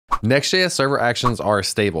Next.js server actions are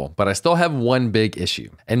stable, but I still have one big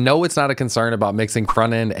issue. And no, it's not a concern about mixing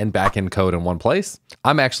front end and back end code in one place.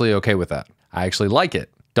 I'm actually okay with that. I actually like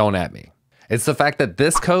it. Don't at me. It's the fact that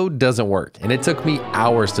this code doesn't work, and it took me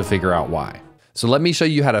hours to figure out why. So let me show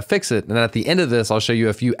you how to fix it, and at the end of this, I'll show you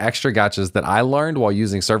a few extra gotchas that I learned while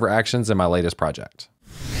using server actions in my latest project.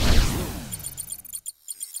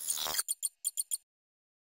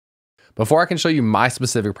 Before I can show you my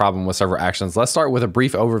specific problem with server actions, let's start with a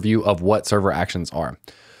brief overview of what server actions are.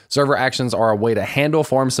 Server actions are a way to handle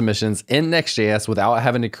form submissions in Next.js without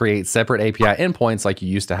having to create separate API endpoints like you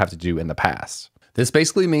used to have to do in the past. This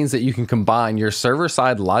basically means that you can combine your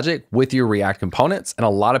server-side logic with your React components, and a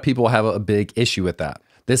lot of people have a big issue with that.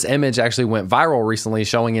 This image actually went viral recently,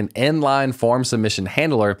 showing an inline form submission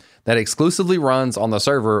handler that exclusively runs on the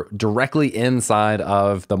server directly inside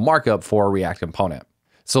of the markup for a React component.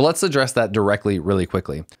 So let's address that directly really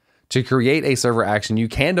quickly. To create a server action, you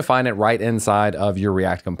can define it right inside of your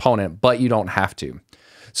React component, but you don't have to.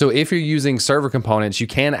 So if you're using server components, you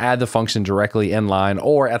can add the function directly inline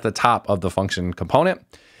or at the top of the function component.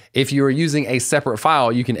 If you are using a separate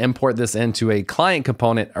file, you can import this into a client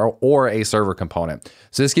component or a server component.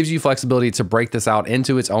 So this gives you flexibility to break this out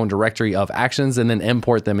into its own directory of actions and then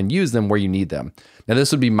import them and use them where you need them. Now,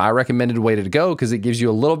 this would be my recommended way to go because it gives you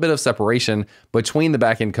a little bit of separation between the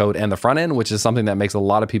backend code and the front end, which is something that makes a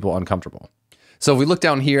lot of people uncomfortable. So if we look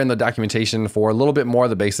down here in the documentation for a little bit more of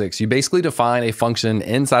the basics, you basically define a function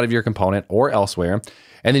inside of your component or elsewhere,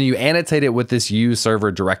 and then you annotate it with this use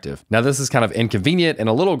server directive. Now this is kind of inconvenient and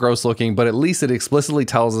a little gross looking, but at least it explicitly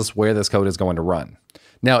tells us where this code is going to run.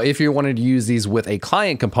 Now, if you wanted to use these with a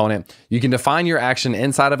client component, you can define your action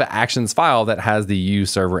inside of an actions file that has the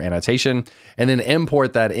use server annotation, and then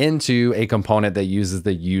import that into a component that uses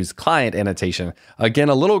the use client annotation. Again,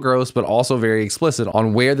 a little gross, but also very explicit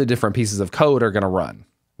on where the different pieces of code are going to run.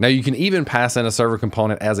 Now you can even pass in a server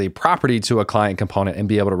component as a property to a client component and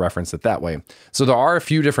be able to reference it that way. So there are a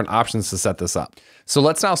few different options to set this up. So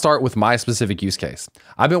let's now start with my specific use case.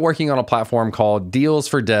 I've been working on a platform called Deals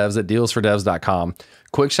for Devs at dealsfordevs.com.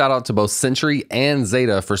 Quick shout out to both Sentry and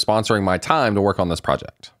Zeta for sponsoring my time to work on this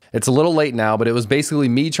project. It's a little late now, but it was basically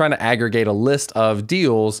me trying to aggregate a list of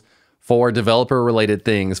deals for developer related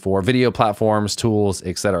things for video platforms, tools,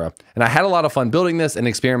 etc. And I had a lot of fun building this and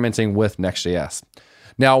experimenting with Next.js.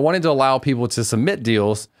 Now, I wanted to allow people to submit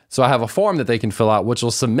deals, so I have a form that they can fill out, which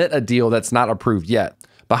will submit a deal that's not approved yet.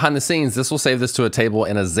 Behind the scenes, this will save this to a table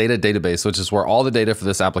in a Zeta database, which is where all the data for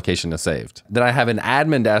this application is saved. Then I have an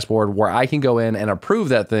admin dashboard where I can go in and approve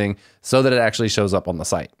that thing so that it actually shows up on the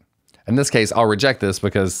site. In this case, I'll reject this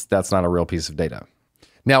because that's not a real piece of data.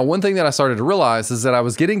 Now, one thing that I started to realize is that I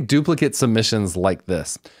was getting duplicate submissions like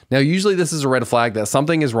this. Now, usually this is a red flag that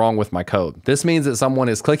something is wrong with my code. This means that someone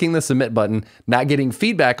is clicking the submit button, not getting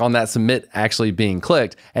feedback on that submit actually being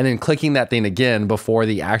clicked, and then clicking that thing again before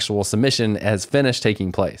the actual submission has finished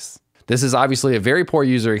taking place. This is obviously a very poor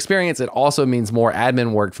user experience. It also means more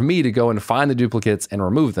admin work for me to go and find the duplicates and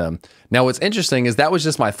remove them. Now, what's interesting is that was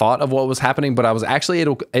just my thought of what was happening, but I was actually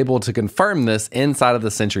able to confirm this inside of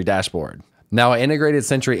the Sentry dashboard. Now I integrated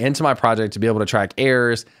Sentry into my project to be able to track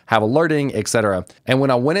errors, have alerting, etc. And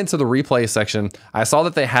when I went into the replay section, I saw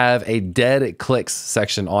that they have a dead clicks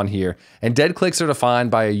section on here. And dead clicks are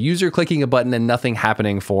defined by a user clicking a button and nothing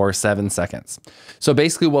happening for 7 seconds. So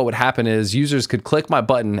basically what would happen is users could click my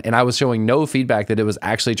button and I was showing no feedback that it was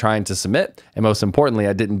actually trying to submit. And most importantly,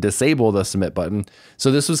 I didn't disable the submit button.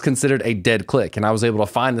 So this was considered a dead click. And I was able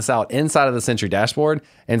to find this out inside of the Sentry dashboard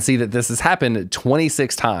and see that this has happened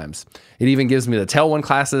 26 times. It even gives me the Tailwind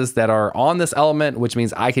classes that are on this element, which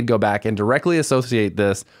means I could go back and directly associate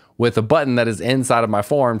this with a button that is inside of my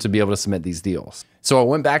form to be able to submit these deals. So I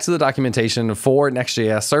went back to the documentation for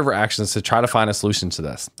Next.js server actions to try to find a solution to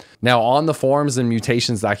this. Now on the forms and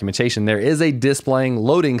mutations documentation, there is a displaying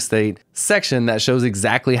loading state section that shows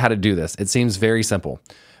exactly how to do this. It seems very simple.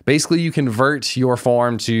 Basically, you convert your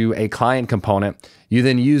form to a client component. You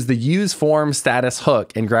then use the use form status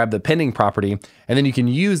hook and grab the pending property. And then you can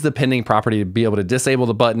use the pending property to be able to disable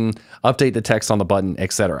the button, update the text on the button,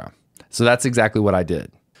 etc. So that's exactly what I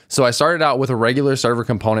did. So I started out with a regular server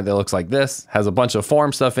component that looks like this, has a bunch of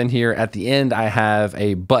form stuff in here. At the end, I have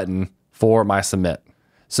a button for my submit.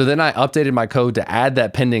 So then I updated my code to add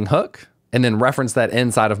that pending hook and then reference that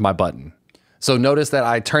inside of my button. So notice that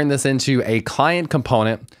I turned this into a client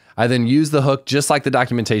component. I then used the hook just like the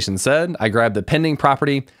documentation said. I grabbed the pending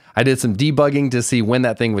property. I did some debugging to see when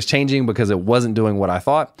that thing was changing because it wasn't doing what I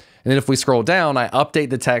thought. And then if we scroll down, I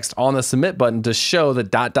update the text on the submit button to show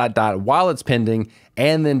the ... while it's pending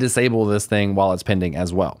and then disable this thing while it's pending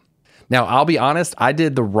as well. Now, I'll be honest, I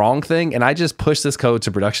did the wrong thing and I just pushed this code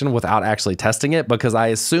to production without actually testing it because I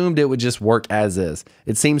assumed it would just work as is.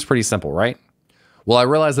 It seems pretty simple, right? Well, I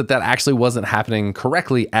realized that that actually wasn't happening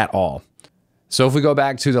correctly at all. So if we go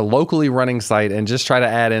back to the locally running site and just try to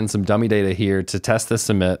add in some dummy data here to test this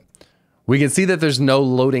submit, we can see that there's no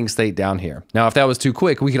loading state down here. Now, if that was too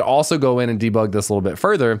quick, we could also go in and debug this a little bit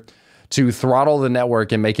further to throttle the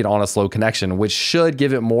network and make it on a slow connection, which should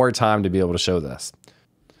give it more time to be able to show this.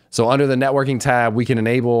 So under the networking tab, we can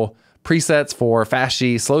enable presets for fast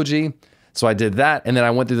G, slow G. So I did that, and then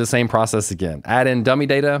I went through the same process again. Add in dummy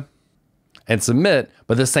data and submit,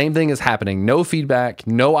 but the same thing is happening. No feedback,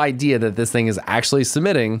 no idea that this thing is actually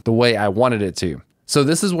submitting the way I wanted it to. So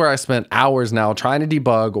this is where I spent hours now trying to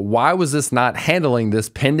debug why was this not handling this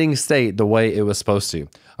pending state the way it was supposed to.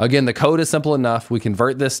 Again, the code is simple enough. We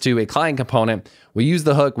convert this to a client component. We use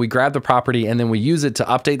the hook, we grab the property, and then we use it to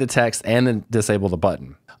update the text and then disable the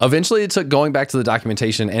button. Eventually, it took going back to the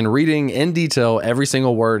documentation and reading in detail every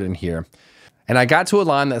single word in here. And I got to a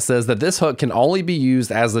line that says that this hook can only be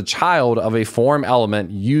used as the child of a form element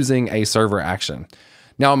using a server action.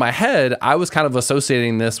 Now in my head, I was kind of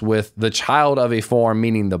associating this with the child of a form,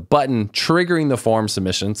 meaning the button triggering the form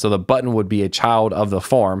submission. So the button would be a child of the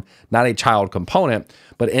form, not a child component,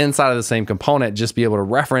 but inside of the same component, just be able to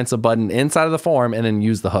reference a button inside of the form and then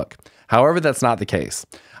use the hook. However, that's not the case.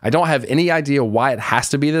 I don't have any idea why it has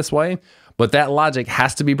to be this way, but that logic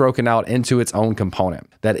has to be broken out into its own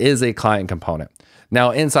component. That is a client component.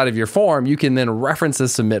 Now inside of your form, you can then reference the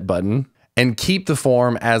submit button and keep the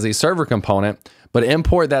form as a server component, but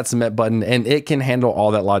import that submit button and it can handle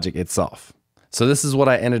all that logic itself. So this is what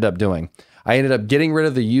I ended up doing. I ended up getting rid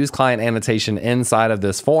of the use client annotation inside of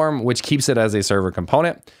this form, which keeps it as a server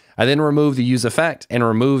component. I then removed the use effect and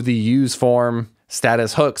removed the use form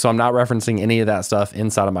status hook, so I'm not referencing any of that stuff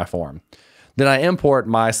inside of my form. Then I import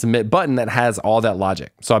my submit button that has all that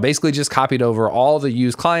logic. So I basically just copied over all the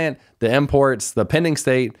use client, the imports, the pending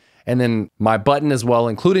state, and then my button as well,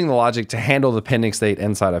 including the logic to handle the pending state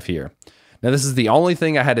inside of here. Now this is the only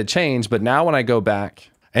thing I had to change, but now when I go back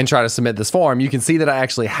and try to submit this form, you can see that I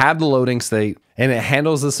actually have the loading state and it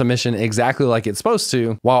handles the submission exactly like it's supposed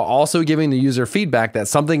to, while also giving the user feedback that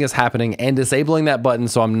something is happening and disabling that button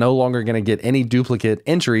so I'm no longer going to get any duplicate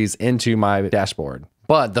entries into my dashboard.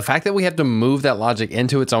 But the fact that we have to move that logic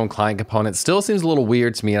into its own client component still seems a little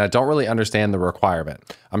weird to me, and I don't really understand the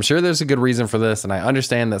requirement. I'm sure there's a good reason for this, and I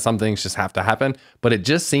understand that some things just have to happen, but it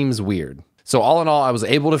just seems weird. So all in all, I was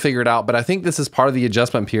able to figure it out, but I think this is part of the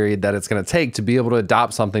adjustment period that it's going to take to be able to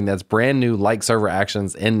adopt something that's brand new like server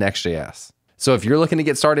actions in Next.js. So if you're looking to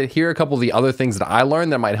get started, here are a couple of the other things that I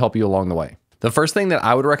learned that might help you along the way. The first thing that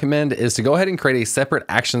I would recommend is to go ahead and create a separate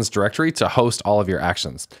actions directory to host all of your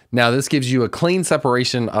actions. Now, this gives you a clean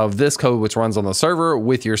separation of this code which runs on the server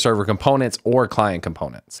with your server components or client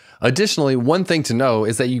components. Additionally, one thing to know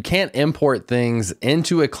is that you can't import things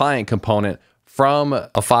into a client component from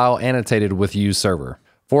a file annotated with use server.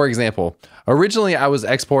 For example, originally I was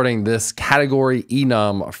exporting this category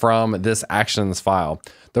enum from this actions file.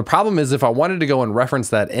 The problem is if I wanted to go and reference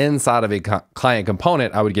that inside of a client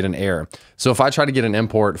component, I would get an error. So if I try to get an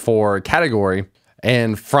import for category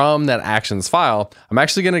and from that actions file, I'm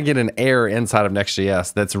actually going to get an error inside of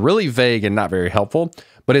Next.js that's really vague and not very helpful,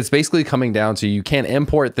 but it's basically coming down to you can't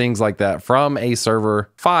import things like that from a server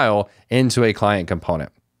file into a client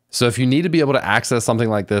component. So if you need to be able to access something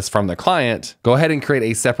like this from the client, go ahead and create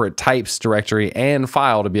a separate types directory and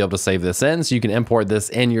file to be able to save this in so you can import this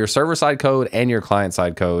in your server-side code and your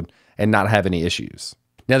client-side code and not have any issues.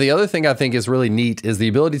 Now, the other thing I think is really neat is the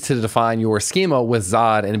ability to define your schema with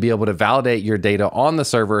Zod and be able to validate your data on the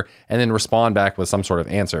server and then respond back with some sort of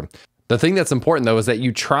answer. The thing that's important though is that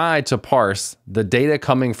you try to parse the data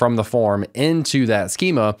coming from the form into that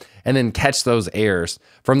schema and then catch those errors.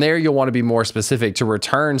 From there, you'll want to be more specific to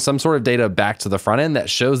return some sort of data back to the front end that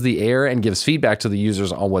shows the error and gives feedback to the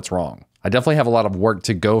users on what's wrong. I definitely have a lot of work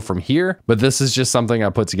to go from here, but this is just something I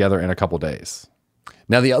put together in a couple days.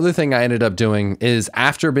 Now, the other thing I ended up doing is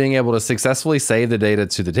after being able to successfully save the data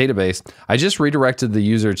to the database, I just redirected the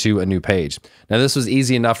user to a new page. Now, this was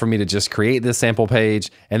easy enough for me to just create this sample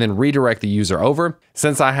page and then redirect the user over.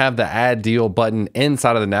 Since I have the add deal button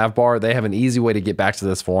inside of the nav bar, they have an easy way to get back to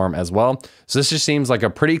this form as well. So this just seems like a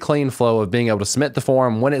pretty clean flow of being able to submit the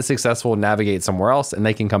form when it's successful, navigate somewhere else, and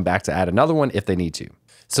they can come back to add another one if they need to.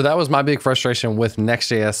 So that was my big frustration with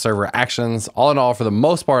Next.js server actions. All in all, for the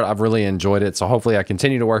most part, I've really enjoyed it. So hopefully I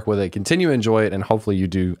continue to work with it, continue to enjoy it, and hopefully you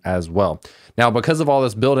do as well. Now, because of all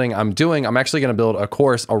this building I'm doing, I'm actually going to build a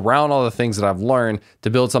course around all the things that I've learned to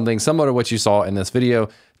build something similar to what you saw in this video.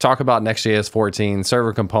 Talk about Next.js 14,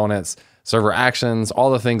 server components, server actions,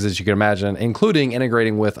 all the things that you can imagine, including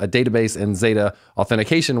integrating with a database in Zeta,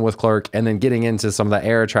 authentication with Clerk, and then getting into some of the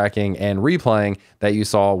error tracking and replaying that you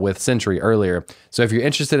saw with Sentry earlier. So if you're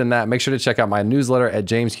interested in that, make sure to check out my newsletter at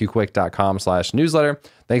jamesqquick.com/newsletter.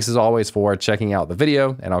 Thanks as always for checking out the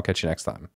video, and I'll catch you next time.